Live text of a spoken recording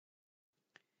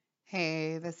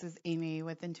Hey, this is Amy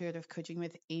with Intuitive Coaching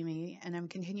with Amy, and I'm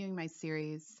continuing my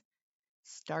series,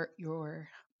 Start Your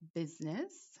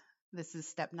Business. This is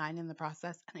step 9 in the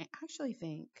process, and I actually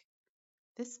think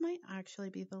this might actually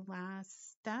be the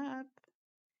last step.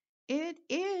 It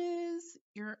is.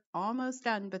 You're almost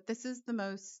done, but this is the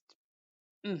most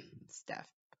step.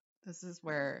 This is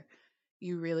where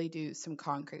you really do some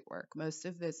concrete work. Most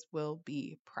of this will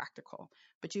be practical,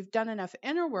 but you've done enough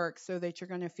inner work so that you're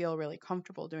going to feel really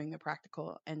comfortable doing the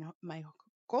practical. And my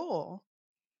goal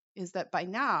is that by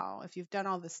now, if you've done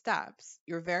all the steps,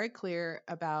 you're very clear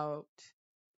about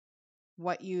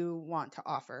what you want to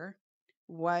offer,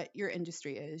 what your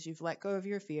industry is. You've let go of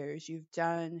your fears. You've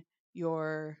done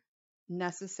your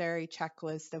necessary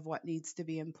checklist of what needs to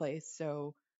be in place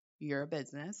so you're a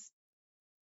business.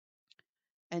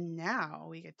 And now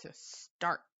we get to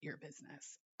start your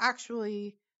business.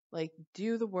 Actually, like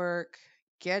do the work,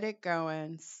 get it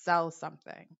going, sell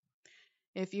something.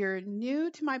 If you're new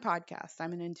to my podcast,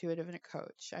 I'm an intuitive and a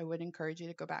coach. I would encourage you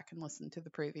to go back and listen to the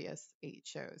previous 8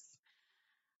 shows.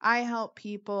 I help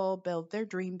people build their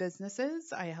dream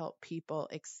businesses. I help people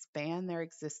expand their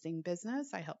existing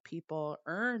business. I help people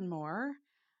earn more.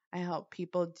 I help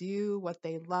people do what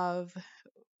they love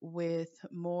with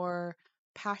more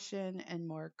passion and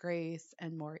more grace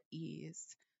and more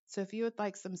ease. So if you would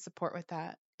like some support with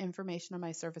that, information on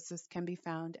my services can be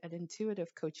found at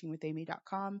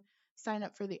intuitivecoachingwithamy.com. Sign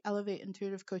up for the Elevate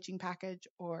Intuitive Coaching Package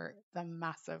or the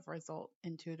Massive Result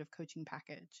Intuitive Coaching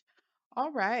Package.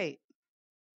 All right,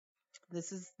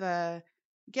 this is the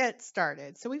get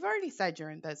started. So we've already said you're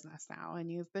in business now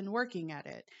and you've been working at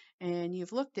it and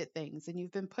you've looked at things and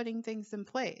you've been putting things in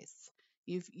place.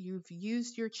 You've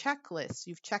used your checklist.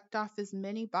 You've checked off as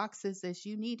many boxes as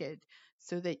you needed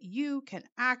so that you can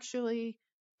actually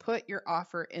put your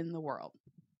offer in the world.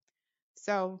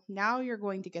 So now you're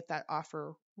going to get that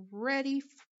offer ready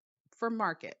for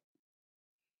market.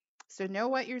 So know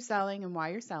what you're selling and why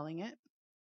you're selling it,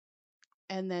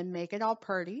 and then make it all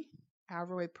pretty,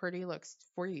 however way pretty looks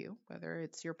for you, whether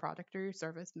it's your product or your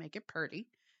service, make it pretty.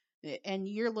 And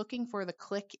you're looking for the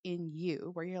click in you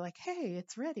where you're like, hey,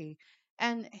 it's ready.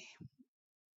 And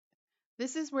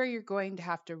this is where you're going to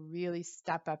have to really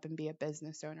step up and be a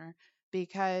business owner,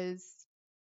 because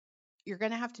you're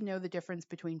going to have to know the difference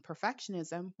between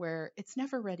perfectionism, where it's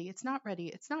never ready, it's not ready,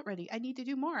 it's not ready, I need to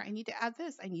do more, I need to add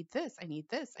this, I need this, I need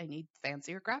this, I need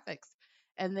fancier graphics.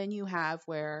 And then you have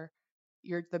where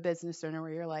you're the business owner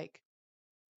where you're like,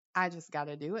 I just got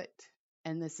to do it.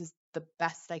 And this is the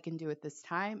best I can do at this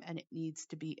time. And it needs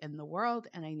to be in the world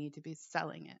and I need to be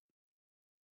selling it.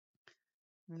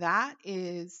 That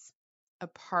is a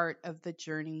part of the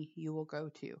journey you will go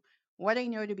to. What I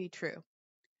know to be true,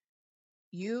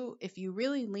 if you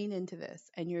really lean into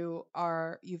this and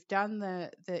you've done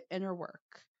the inner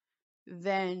work,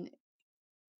 then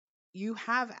you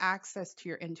have access to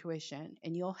your intuition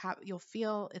and you'll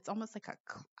feel it's almost like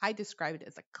I describe it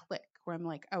as a click where I'm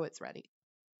like, oh, it's ready.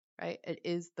 Right? It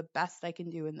is the best I can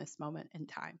do in this moment in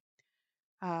time.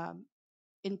 Um,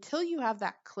 until you have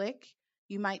that click,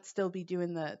 you might still be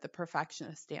doing the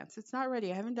perfectionist dance. It's not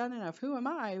ready. I haven't done enough. Who am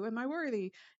I? Am I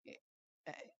worthy?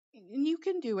 And you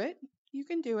can do it. You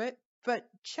can do it, but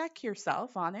check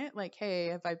yourself on it. Like, hey,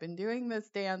 have I been doing this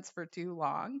dance for too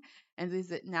long? And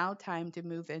is it now time to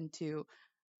move into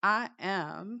I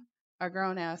am a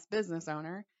grown ass business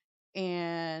owner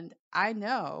and I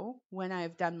know when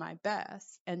I've done my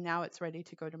best and now it's ready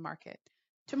to go to market.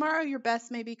 Tomorrow, your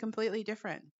best may be completely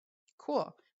different.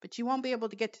 Cool. But you won't be able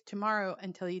to get to tomorrow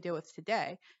until you deal with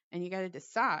today. And you got to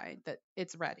decide that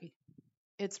it's ready.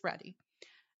 It's ready.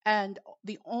 And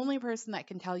the only person that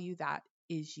can tell you that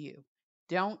is you.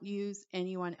 Don't use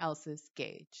anyone else's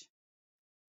gauge.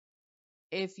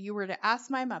 If you were to ask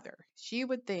my mother, she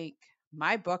would think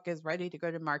my book is ready to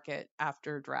go to market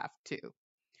after draft 2.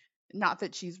 Not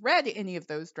that she's read any of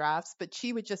those drafts, but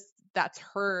she would just, that's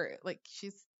her, like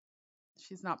she's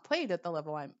not played at the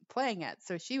level I'm playing at.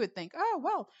 So she would think, oh,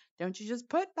 well, don't you just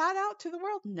put that out to the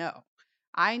world? No.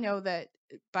 I know that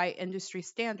by industry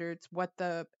standards, what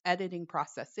the editing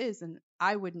process is, and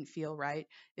I wouldn't feel right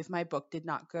if my book did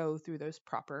not go through those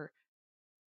proper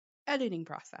editing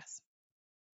process,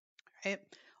 right?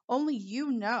 Only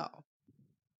you know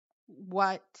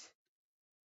what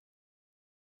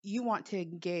you want to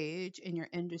engage in your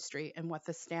industry and what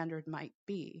the standard might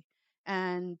be.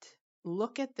 And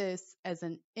look at this as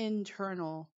an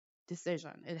internal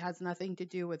decision. It has nothing to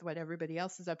do with what everybody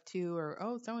else is up to, or,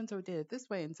 oh, so and so did it this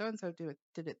way and so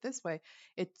did it this way.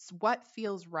 It's what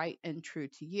feels right and true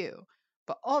to you.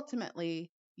 But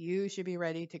ultimately, you should be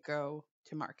ready to go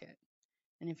to market.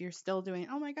 And if you're still doing,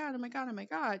 oh my God, oh my God, oh my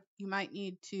God, you might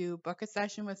need to book a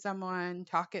session with someone,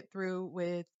 talk it through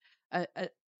with a, a,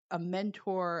 a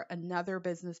mentor, another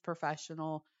business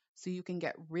professional, so you can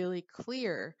get really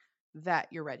clear that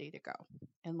you're ready to go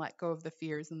and let go of the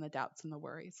fears and the doubts and the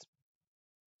worries.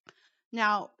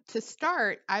 Now, to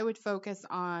start, I would focus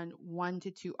on 1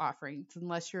 to 2 offerings,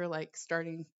 unless you're like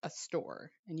starting a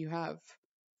store and you have,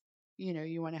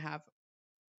 you want to have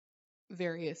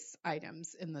various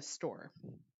items in the store.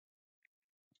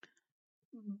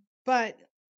 But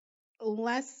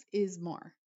less is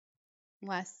more.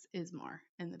 Less is more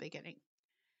in the beginning.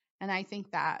 And I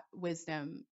think that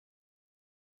wisdom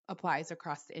applies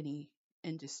across any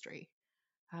industry.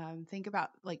 Think about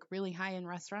like really high end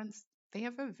restaurants, they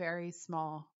have a very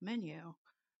small menu.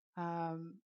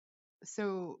 Um,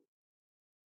 so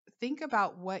think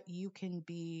about what you can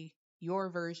be your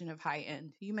version of high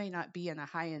end. You may not be in a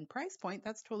high end price point.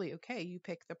 That's totally okay. You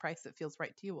pick the price that feels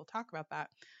right to you. We'll talk about that.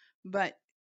 But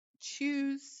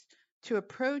choose to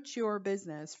approach your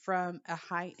business from a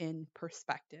high end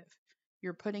perspective.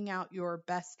 You're putting out your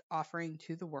best offering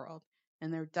to the world,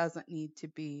 and there doesn't need to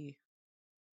be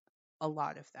a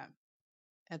lot of them.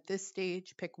 At this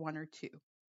stage, pick 1 or 2,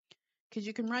 because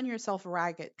you can run yourself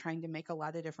ragged trying to make a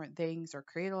lot of different things or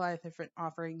create a lot of different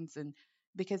offerings. And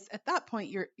because at that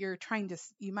point you're trying to,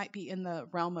 you might be in the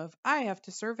realm of, I have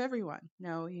to serve everyone.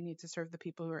 No, you need to serve the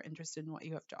people who are interested in what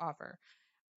you have to offer.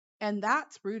 And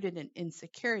that's rooted in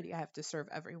insecurity. I have to serve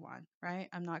everyone, right?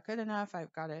 I'm not good enough.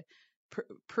 I've got to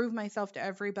prove myself to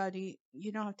everybody.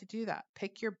 You don't have to do that.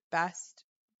 Pick your best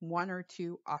 1 or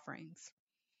 2 offerings.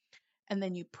 And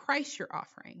then you price your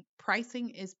offering.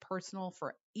 Pricing is personal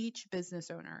for each business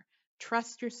owner.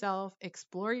 Trust yourself,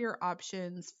 explore your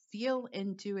options, feel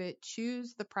into it,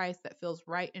 choose the price that feels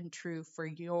right and true for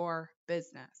your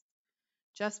business.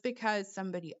 Just because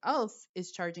somebody else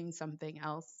is charging something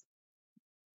else,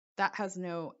 that has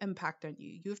no impact on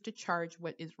you. You have to charge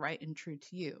what is right and true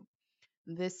to you.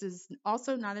 This is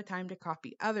also not a time to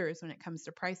copy others when it comes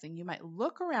to pricing. You might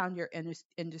look around your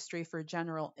industry for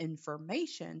general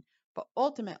information, but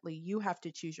ultimately you have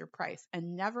to choose your price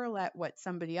and never let what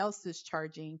somebody else is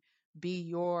charging be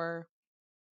your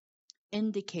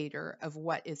indicator of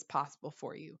what is possible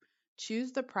for you.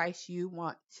 Choose the price you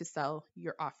want to sell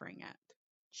your offering at.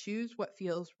 Choose what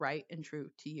feels right and true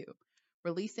to you.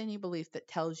 Release any belief that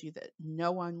tells you that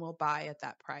no one will buy at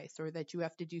that price or that you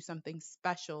have to do something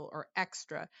special or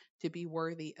extra to be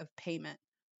worthy of payment.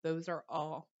 Those are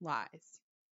all lies.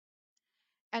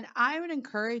 And I would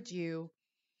encourage you,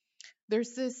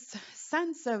 there's this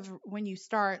sense of when you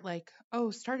start, like,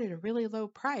 oh, start at a really low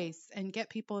price and get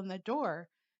people in the door.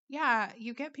 Yeah,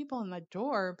 you get people in the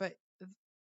door, but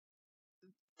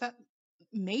that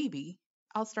maybe,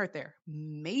 I'll start there.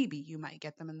 Maybe you might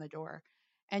get them in the door.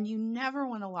 And you never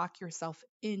want to lock yourself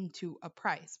into a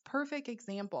price. Perfect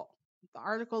example. The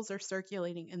articles are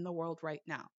circulating in the world right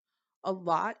now. A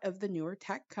lot of the newer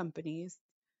tech companies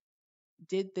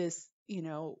did this,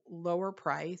 lower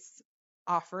price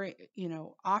offering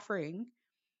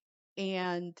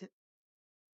and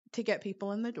to get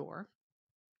people in the door,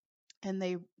 and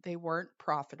they weren't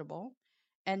profitable.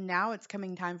 And now it's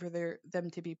coming time for them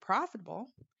to be profitable,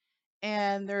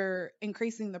 and they're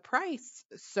increasing the price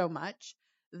so much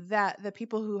that the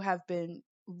people who have been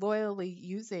loyally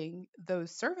using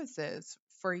those services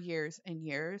for years and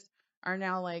years are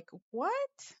now like, what?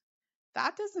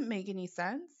 That doesn't make any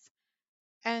sense.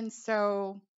 And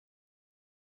so,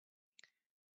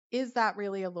 is that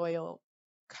really a loyal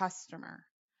customer?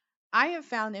 I have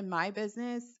found in my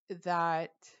business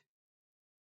that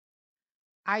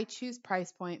I choose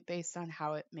price point based on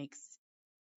how it makes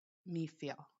me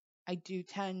feel. I do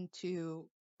tend to,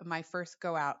 my first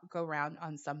go round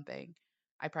on something,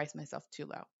 I price myself too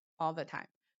low all the time.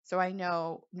 So I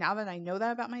know, now that I know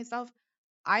that about myself,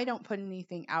 I don't put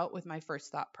anything out with my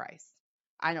first thought price.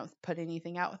 I don't put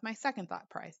anything out with my second thought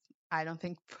price. I don't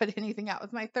think put anything out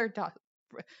with my third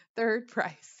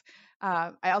price.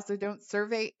 I also don't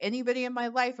survey anybody in my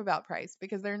life about price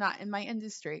because they're not in my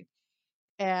industry.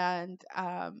 And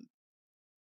I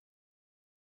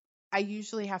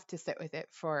usually have to sit with it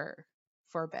for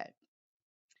a bit.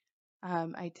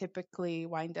 I typically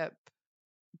wind up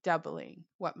doubling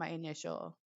what my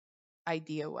initial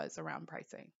idea was around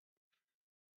pricing.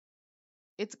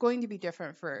 It's going to be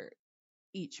different for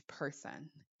each person,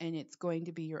 and it's going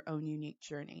to be your own unique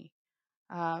journey.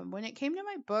 When it came to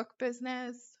my book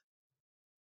business,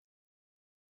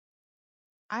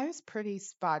 I was pretty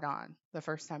spot on the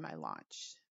first time I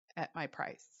launched at my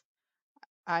price.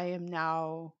 I am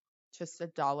now just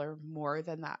 $1 more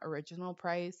than that original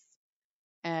price.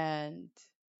 And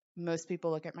Most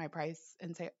people look at my price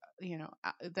and say,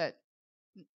 that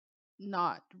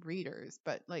not readers,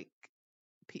 but like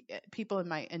people in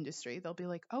my industry, they'll be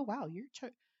like, "Oh wow,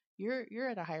 you're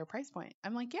at a higher price point."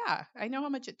 I'm like, "Yeah, I know how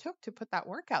much it took to put that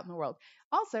work out in the world."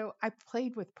 Also, I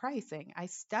played with pricing. I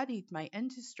studied my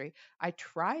industry. I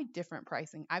tried different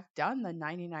pricing. I've done the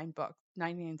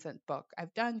 99-cent book.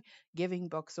 I've done giving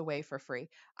books away for free.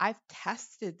 I've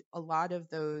tested a lot of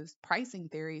those pricing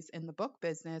theories in the book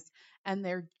business, and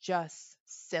they're just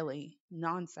silly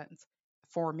nonsense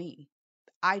for me.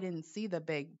 I didn't see the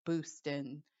big boost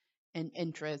in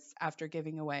interest after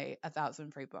giving away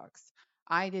 1,000 free books.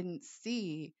 I didn't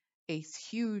see a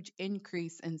huge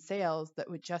increase in sales that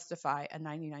would justify a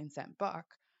 99-cent book.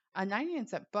 A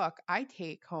 99-cent book, I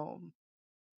take home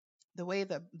the way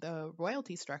the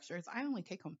royalty structure is, I only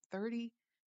take home 30%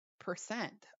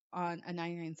 on a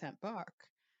 99-cent book.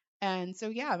 And so,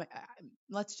 yeah,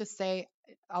 let's just say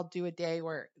I'll do a day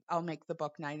where I'll make the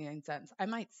book 99 cents. I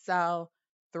might sell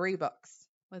 3 books.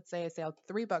 Let's say I sell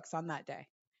 3 books on that day.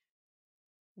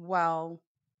 Well,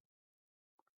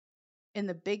 in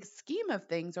the big scheme of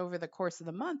things over the course of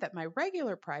the month at my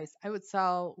regular price, I would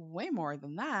sell way more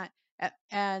than that.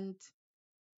 And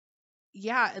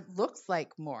yeah, it looks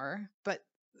like more, but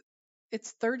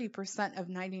it's 30% of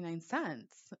 99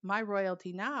 cents. My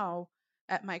royalty now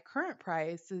at my current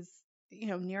price is,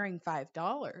 nearing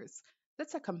 $5.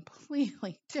 That's a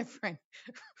completely different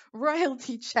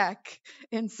royalty check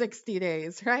in 60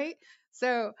 days, right?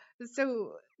 So,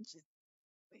 so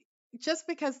just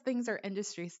because things are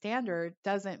industry standard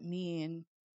doesn't mean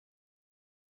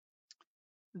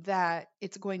that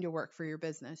it's going to work for your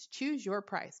business. Choose your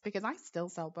price because I still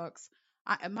sell books.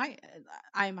 I'm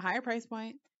a higher price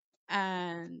point,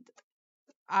 and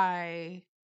I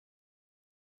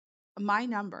my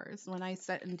numbers when I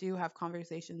sit and do have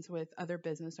conversations with other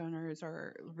business owners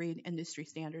or read industry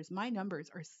standards, my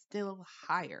numbers are still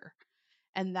higher.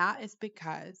 And that is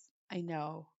because I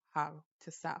know how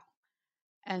to sell.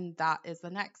 And that is the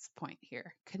next point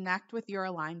here. Connect with your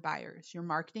aligned buyers. Your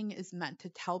marketing is meant to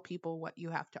tell people what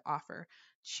you have to offer.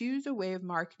 Choose a way of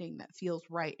marketing that feels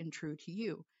right and true to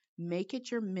you. Make it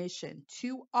your mission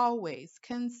to always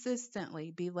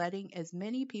consistently be letting as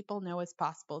many people know as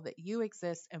possible that you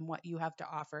exist and what you have to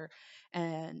offer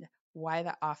and why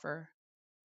the offer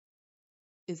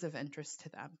is of interest to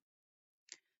them.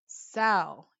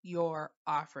 Sell your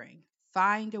offering.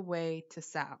 Find a way to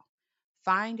sell.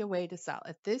 Find a way to sell.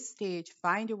 At this stage,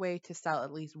 find a way to sell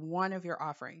at least one of your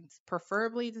offerings,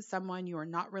 preferably to someone you are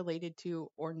not related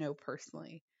to or know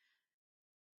personally.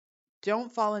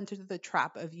 Don't fall into the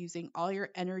trap of using all your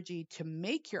energy to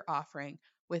make your offering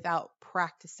without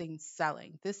practicing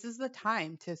selling. This is the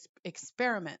time to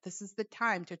experiment. This is the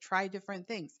time to try different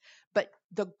things. But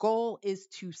the goal is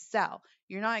to sell.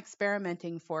 You're not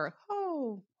experimenting for,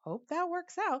 oh, hope that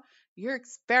works out. You're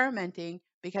experimenting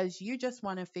because you just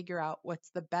want to figure out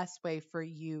what's the best way for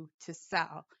you to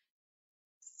sell.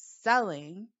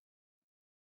 Selling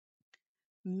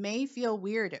may feel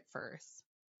weird at first,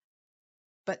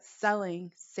 but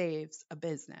selling saves a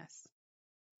business.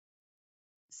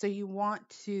 So you want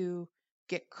to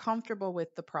get comfortable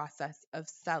with the process of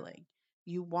selling.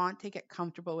 You want to get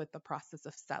comfortable with the process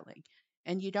of selling.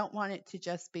 And you don't want it to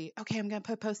just be, okay, I'm going to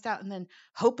put a post out and then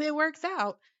hope it works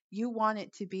out. You want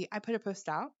it to be, I put a post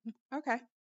out. Okay,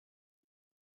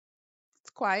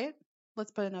 it's quiet.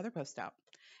 Let's put another post out.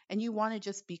 And you want to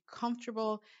just be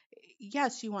comfortable.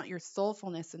 Yes, you want your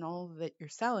soulfulness and all that you're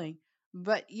selling,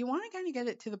 but you want to kind of get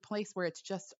it to the place where it's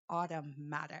just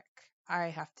automatic. I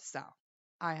have to sell.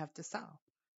 I have to sell.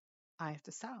 I have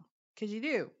to sell because you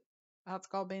do. That's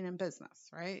called being in business,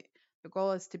 right? The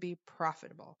goal is to be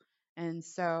profitable. And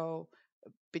so,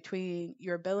 between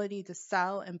your ability to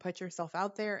sell and put yourself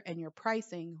out there and your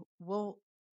pricing will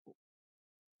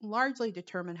largely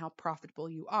determine how profitable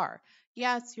you are.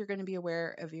 Yes, you're going to be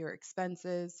aware of your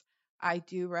expenses. I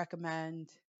do recommend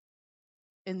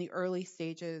in the early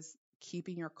stages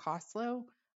keeping your costs low,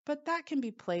 but that can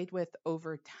be played with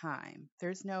over time.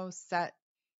 There's no set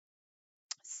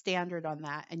standard on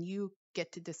that, and you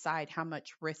get to decide how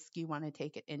much risk you want to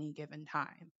take at any given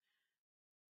time.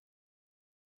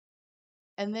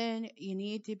 And then you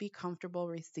need to be comfortable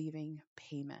receiving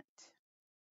payment.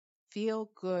 Feel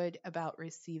good about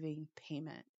receiving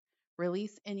payment.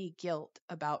 Release any guilt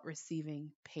about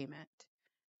receiving payment.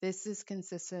 This is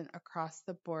consistent across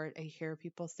the board. I hear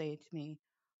people say to me,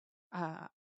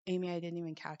 Amy, I didn't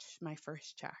even catch my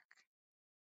first check.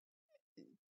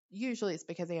 Usually it's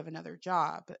because they have another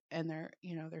job and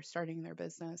they're starting their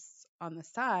business on the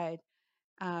side,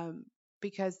 um,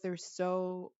 because they're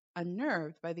so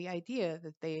unnerved by the idea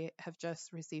that they have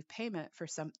just received payment for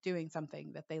doing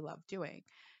something that they love doing,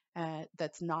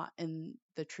 that's not in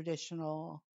the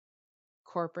traditional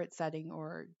corporate setting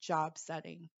or job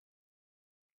setting.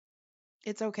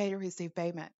 It's okay to receive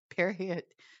payment, period.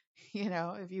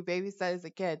 If you babysat as a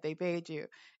kid, they paid you.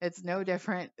 It's no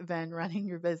different than running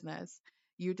your business.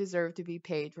 You deserve to be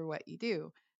paid for what you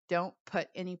do. Don't put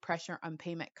any pressure on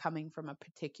payment coming from a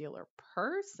particular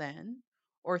person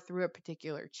or through a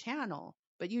particular channel,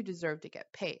 but you deserve to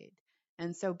get paid.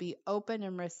 And so be open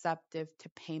and receptive to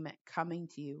payment coming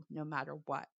to you no matter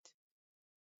what.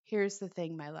 Here's the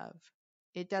thing, my love.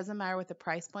 It doesn't matter what the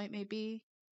price point may be.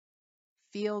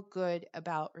 Feel good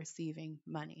about receiving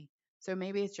money. So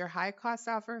maybe it's your high cost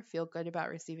offer, feel good about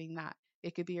receiving that.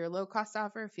 It could be your low cost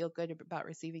offer, feel good about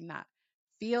receiving that.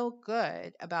 Feel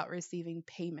good about receiving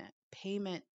payment.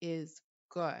 Payment is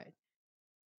good.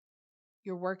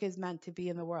 Your work is meant to be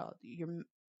in the world. You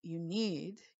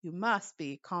must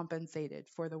be compensated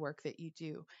for the work that you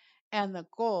do. And the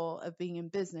goal of being in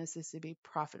business is to be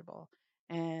profitable.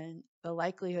 And the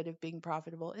likelihood of being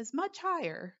profitable is much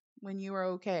higher when you are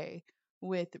okay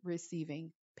with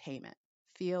receiving payment.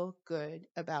 Feel good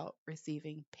about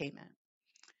receiving payment.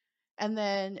 And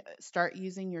then start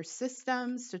using your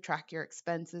systems to track your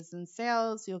expenses and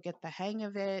sales. You'll get the hang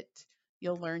of it.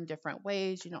 You'll learn different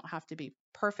ways. You don't have to be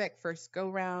perfect first go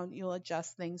round. You'll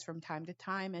adjust things from time to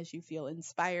time as you feel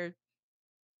inspired,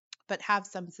 but have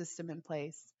some system in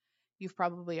place. You've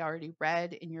probably already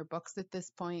read in your books at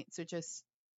this point. So just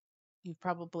you've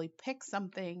probably picked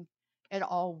something. It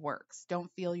all works.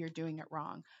 Don't feel you're doing it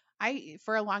wrong.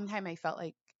 For a long time, I felt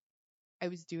like I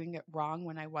was doing it wrong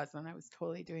when I wasn't. I was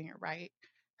totally doing it right.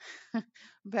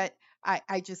 But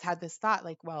I just had this thought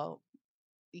like, well,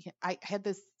 I had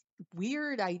this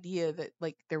weird idea that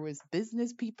like there was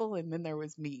business people and then there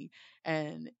was me,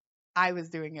 and I was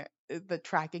doing the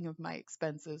tracking of my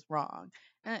expenses wrong.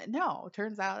 No,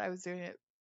 turns out I was doing it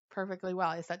perfectly well.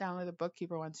 I sat down with a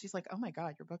bookkeeper once. She's like, "Oh my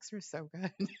God, your books are so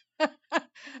good."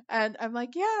 And I'm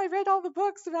like, "Yeah, I read all the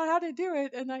books about how to do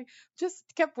it and I just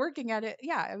kept working at it."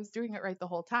 Yeah, I was doing it right the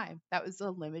whole time. That was a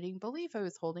limiting belief I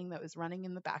was holding that was running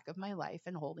in the back of my life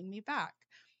and holding me back.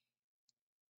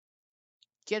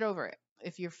 Get over it.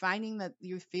 If you're finding that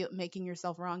you feel making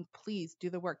yourself wrong, please do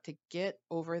the work to get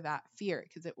over that fear,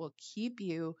 because it will keep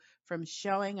you from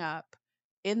showing up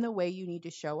in the way you need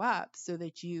to show up so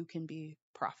that you can be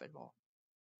profitable.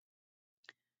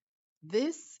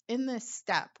 In this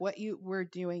step, what you were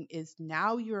doing is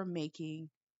now you're making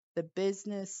the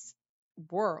business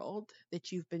world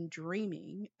that you've been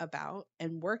dreaming about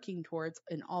and working towards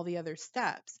in all the other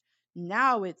steps.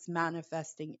 Now it's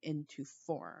manifesting into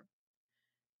form.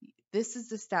 This is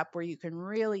the step where you can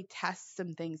really test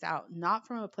some things out, not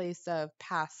from a place of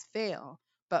pass fail,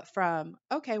 but from,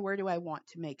 okay, where do I want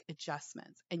to make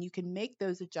adjustments? And you can make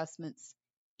those adjustments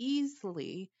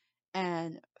easily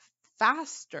and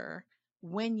faster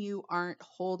when you aren't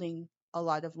holding a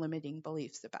lot of limiting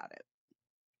beliefs about it.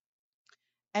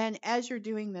 And as you're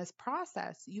doing this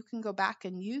process, you can go back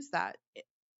and use that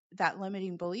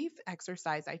limiting belief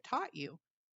exercise I taught you.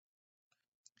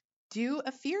 Do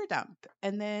a fear dump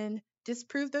and then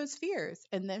disprove those fears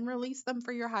and then release them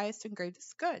for your highest and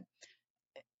greatest good.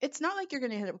 It's not like you're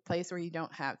going to hit a place where you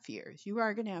don't have fears. You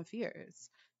are going to have fears.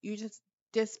 You just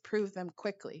disprove them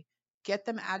quickly. Get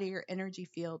them out of your energy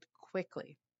field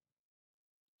quickly.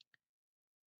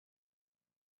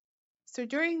 So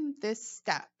during this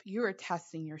step, you are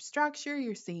testing your structure,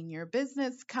 you're seeing your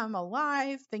business come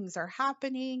alive, things are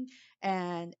happening,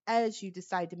 and as you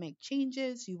decide to make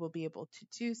changes, you will be able to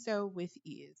do so with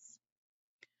ease.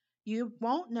 You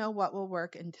won't know what will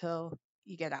work until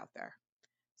you get out there.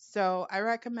 So I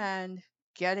recommend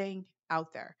getting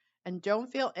out there, and don't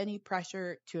feel any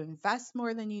pressure to invest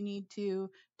more than you need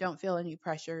to. Don't feel any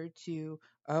pressure to,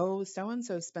 oh, so and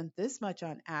so spent this much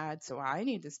on ads, so I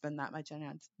need to spend that much on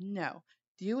ads. No,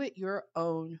 do it your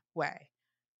own way.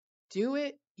 Do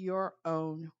it your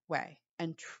own way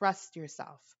and trust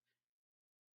yourself.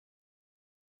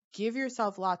 Give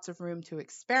yourself lots of room to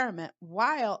experiment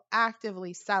while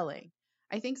actively selling.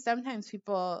 I think sometimes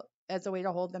people, as a way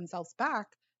to hold themselves back,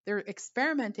 they're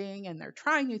experimenting and they're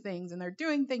trying new things and they're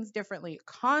doing things differently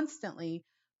constantly,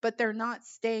 but they're not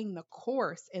staying the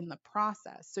course in the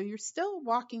process. So you're still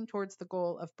walking towards the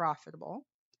goal of profitable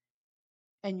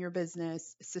and your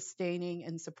business sustaining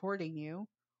and supporting you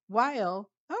while,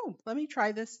 oh, let me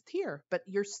try this here, but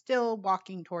you're still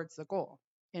walking towards the goal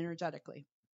energetically.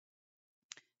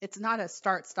 It's not a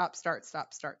start, stop, start,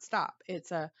 stop, start, stop.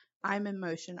 It's a I'm in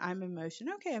motion. I'm in motion.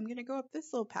 Okay, I'm going to go up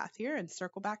this little path here and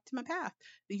circle back to my path.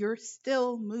 You're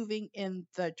still moving in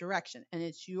the direction. And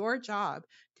it's your job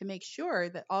to make sure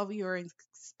that all of your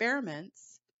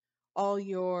experiments, all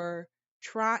your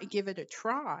give it a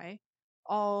try,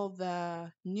 all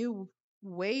the new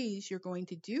ways you're going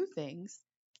to do things,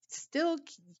 still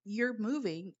you're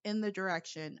moving in the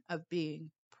direction of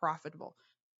being profitable,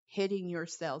 hitting your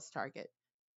sales target,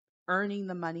 earning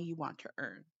the money you want to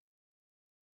earn.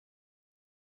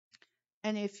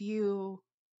 And if you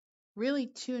really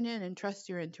tune in and trust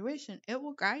your intuition, it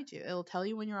will guide you. It'll tell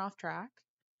you when you're off track.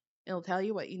 It'll tell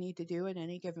you what you need to do at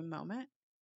any given moment.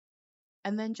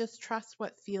 And then just trust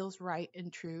what feels right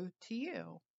and true to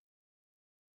you.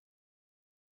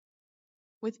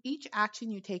 With each action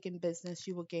you take in business,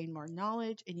 you will gain more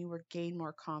knowledge and you will gain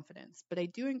more confidence. But I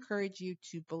do encourage you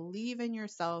to believe in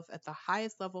yourself at the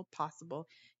highest level possible,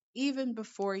 even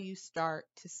before you start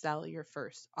to sell your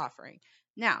first offering.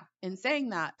 Now, in saying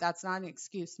that, that's not an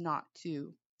excuse not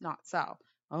to not sell.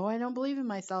 Oh, I don't believe in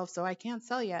myself, so I can't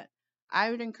sell yet.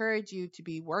 I would encourage you to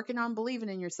be working on believing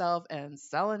in yourself and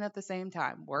selling at the same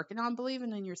time. Working on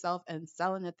believing in yourself and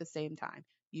selling at the same time.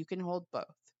 You can hold both.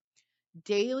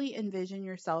 Daily envision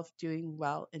yourself doing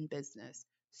well in business.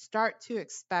 Start to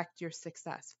expect your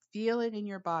success. Feel it in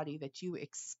your body that you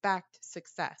expect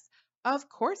success. Of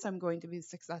course, I'm going to be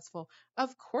successful.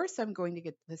 Of course, I'm going to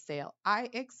get the sale. I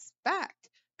expect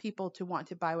people to want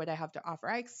to buy what I have to offer.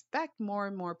 I expect more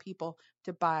and more people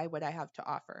to buy what I have to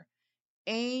offer.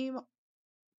 Aim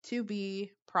to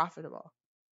be profitable.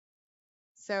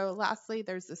 So, lastly,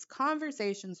 there's this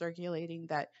conversation circulating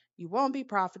that you won't be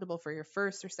profitable for your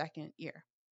first or second year.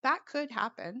 That could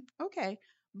happen. Okay.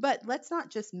 But let's not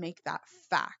just make that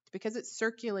fact because it's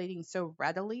circulating so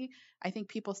readily. I think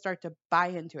people start to buy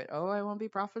into it. Oh, I won't be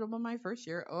profitable my first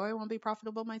year. Oh, I won't be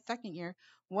profitable my second year.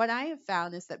 What I have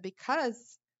found is that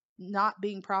because not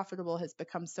being profitable has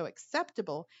become so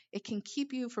acceptable, it can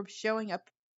keep you from showing up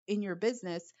in your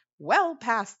business well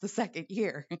past the second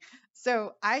year.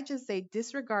 So I just say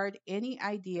disregard any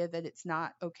idea that it's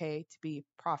not okay to be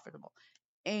profitable.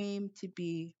 Aim to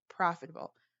be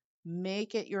profitable.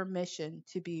 Make it your mission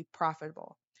to be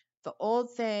profitable. The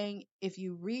old saying, if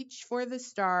you reach for the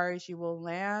stars, you will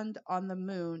land on the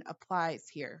moon, applies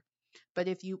here. But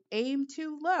if you aim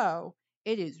too low,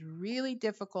 it is really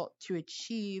difficult to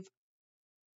achieve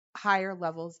higher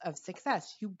levels of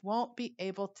success. You won't be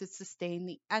able to sustain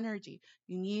the energy.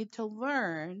 You need to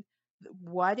learn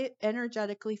what it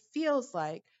energetically feels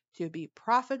like to be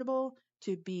profitable,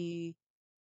 to be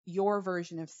your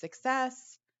version of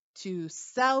success, to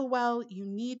sell well. You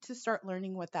need to start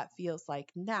learning what that feels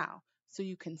like now so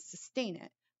you can sustain it.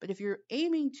 But if you're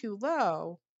aiming too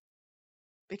low,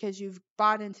 because you've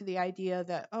bought into the idea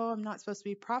that, oh, I'm not supposed to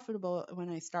be profitable when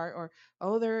I start, or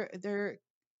oh, they're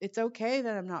it's okay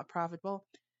that I'm not profitable,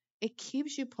 it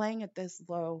keeps you playing at this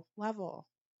low level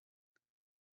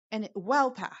and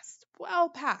well past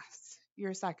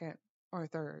your second or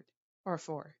third or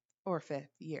fourth or fifth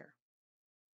year.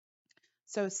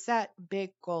 So set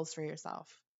big goals for yourself.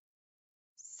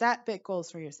 Set big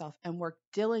goals for yourself and work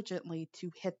diligently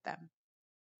to hit them.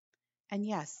 And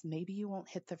yes, maybe you won't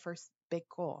hit the first big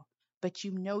goal, but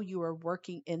you know you are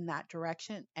working in that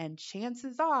direction. And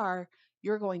chances are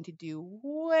you're going to do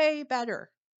way better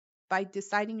by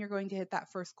deciding you're going to hit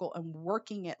that first goal and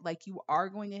working it like you are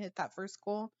going to hit that first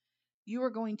goal. You are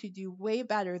going to do way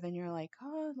better than you're like,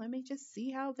 oh, let me just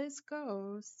see how this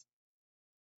goes.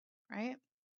 Right?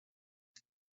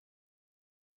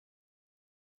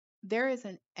 There is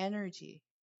an energy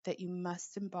that you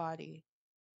must embody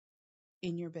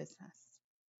in your business.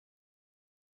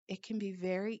 It can be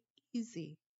very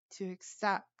easy to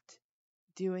accept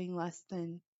doing less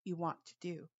than you want to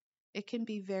do. It can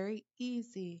be very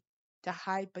easy to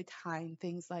hide behind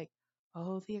things like,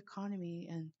 oh, the economy,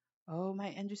 and oh, my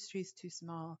industry is too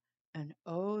small, and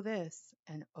oh, this,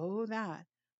 and oh, that.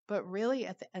 But really,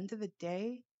 at the end of the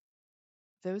day,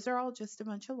 those are all just a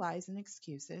bunch of lies and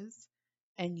excuses.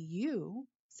 And you,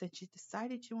 since you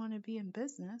decided you want to be in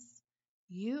business,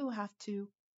 you have to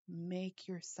make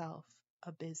yourself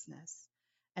a business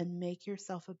and make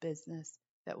yourself a business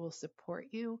that will support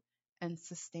you and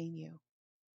sustain you.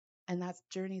 And that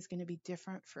journey is going to be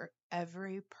different for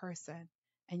every person.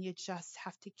 And you just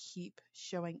have to keep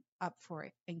showing up for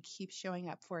it and keep showing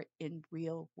up for it in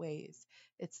real ways.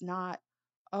 It's not,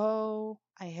 oh,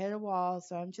 I hit a wall,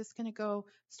 so I'm just going to go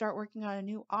start working on a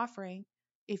new offering.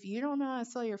 If you don't know how to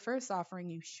sell your first offering,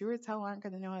 you sure as hell aren't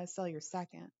going to know how to sell your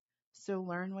second. So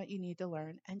learn what you need to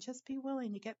learn and just be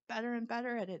willing to get better and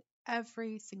better at it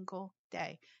every single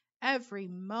day. Every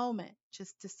moment,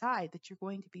 just decide that you're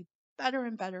going to be better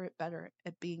and better and better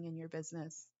at being in your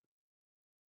business.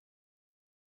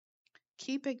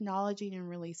 Keep acknowledging and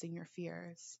releasing your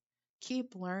fears.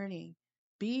 Keep learning.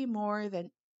 Be more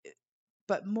than,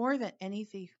 but more than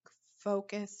anything,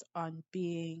 focus on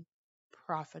being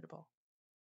profitable.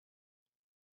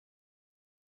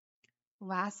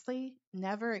 Lastly,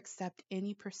 never accept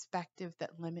any perspective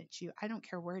that limits you. I don't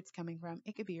care where it's coming from.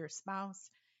 It could be your spouse,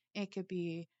 it could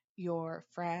be your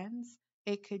friends,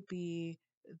 it could be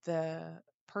the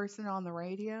person on the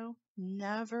radio.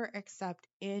 Never accept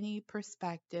any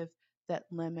perspective that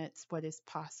limits what is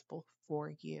possible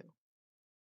for you.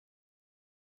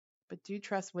 But do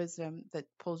trust wisdom that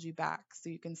pulls you back so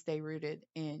you can stay rooted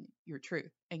in your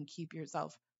truth and keep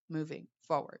yourself moving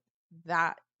forward.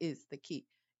 That is the key.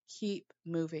 Keep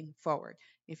moving forward.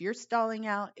 If you're stalling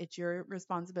out, it's your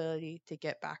responsibility to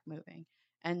get back moving,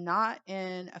 and not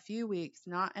in a few weeks,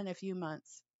 not in a few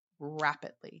months,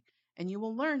 rapidly. And you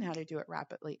will learn how to do it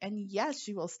rapidly. And yes,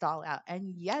 you will stall out.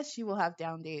 And yes, you will have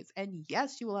down days. And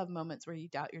yes, you will have moments where you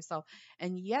doubt yourself.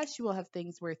 And yes, you will have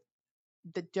things where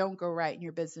that don't go right in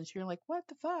your business. You're like, what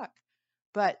the fuck?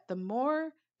 But the more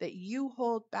that you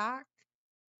hold back,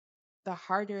 the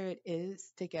harder it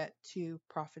is to get to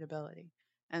profitability.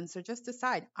 And so just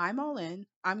decide, I'm all in.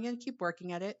 I'm going to keep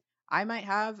working at it. I might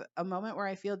have a moment where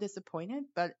I feel disappointed,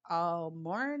 but I'll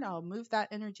mourn. I'll move that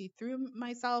energy through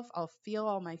myself. I'll feel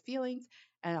all my feelings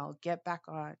and I'll get back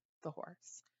on the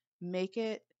horse. Make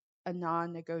it a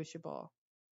non negotiable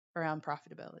around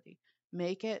profitability.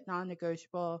 Make it non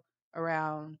negotiable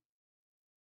around,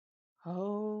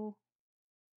 oh,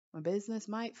 my business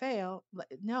might fail.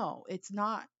 No, it's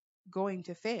not going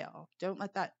to fail. Don't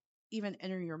let that even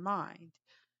enter your mind.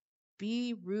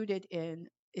 Be rooted in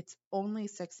it's only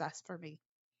success for me.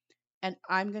 And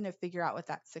I'm going to figure out what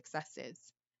that success is.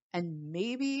 And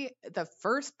maybe the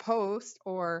first post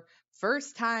or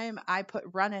first time I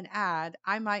run an ad,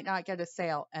 I might not get a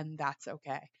sale, and that's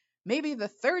okay. Maybe the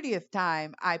 30th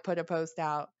time I put a post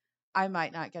out, I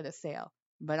might not get a sale.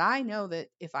 But I know that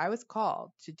if I was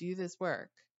called to do this work,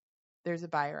 there's a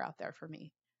buyer out there for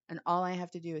me. And all I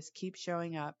have to do is keep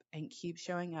showing up and keep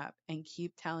showing up and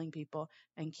keep telling people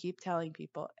and keep telling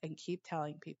people and keep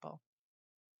telling people.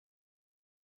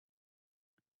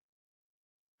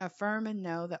 Affirm and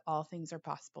know that all things are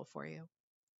possible for you,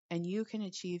 and you can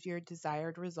achieve your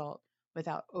desired result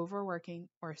without overworking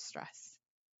or stress.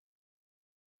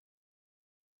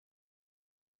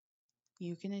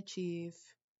 You can achieve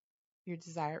your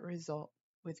desired result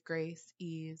with grace,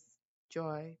 ease,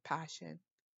 joy, passion,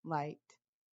 light.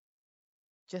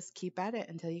 Just keep at it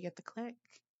until you get the click.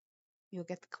 You'll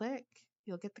get the click.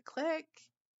 You'll get the click.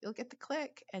 You'll get the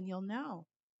click, and you'll know.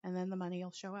 And then the money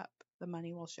will show up. The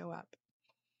money will show up.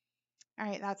 All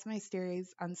right, that's my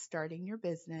series on starting your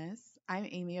business. I'm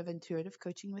Amy of Intuitive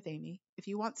Coaching with Amy. If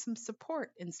you want some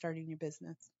support in starting your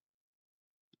business,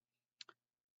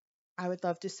 I would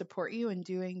love to support you in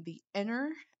doing the inner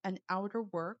and outer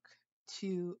work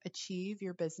to achieve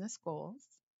your business goals.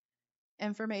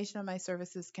 Information on my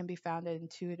services can be found at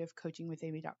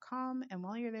intuitivecoachingwithamy.com. And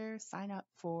while you're there, sign up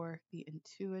for the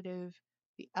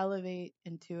Elevate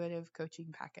Intuitive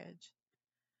Coaching Package.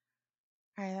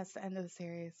 All right, that's the end of the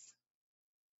series.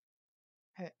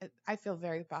 I feel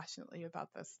very passionately about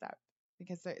this step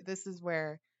because this is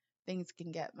where things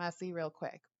can get messy real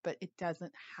quick, but it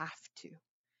doesn't have to.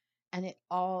 And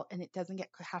it doesn't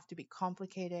have to be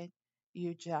complicated.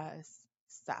 You just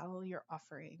sell your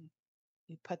offering.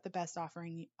 You put the best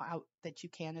offering out that you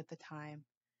can at the time.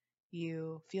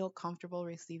 You feel comfortable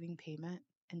receiving payment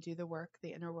and do the work,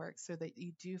 the inner work, so that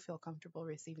you do feel comfortable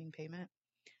receiving payment.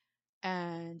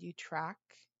 And you track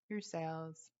your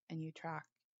sales and you track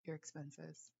your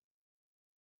expenses.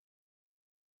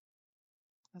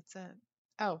 That's it.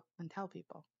 Oh, and tell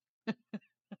people.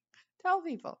 Tell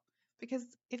people. Because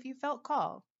if you felt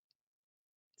called,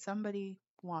 somebody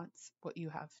wants what you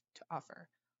have to offer.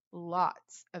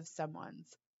 Lots of someone's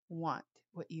want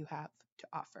what you have to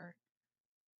offer.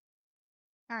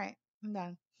 All right, I'm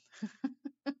done.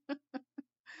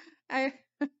 I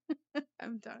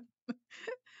I'm done.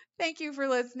 Thank you for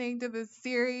listening to this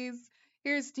series.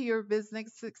 Here's to your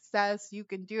business success. You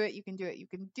can do it. You can do it. You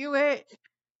can do it.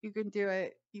 You can do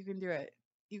it. You can do it.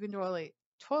 You can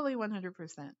totally 100%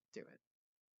 do it.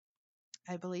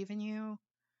 I believe in you.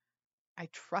 I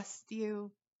trust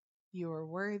you. You are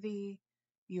worthy.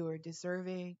 You are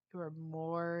deserving. You are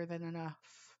more than enough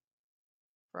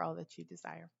for all that you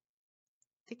desire.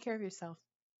 Take care of yourself.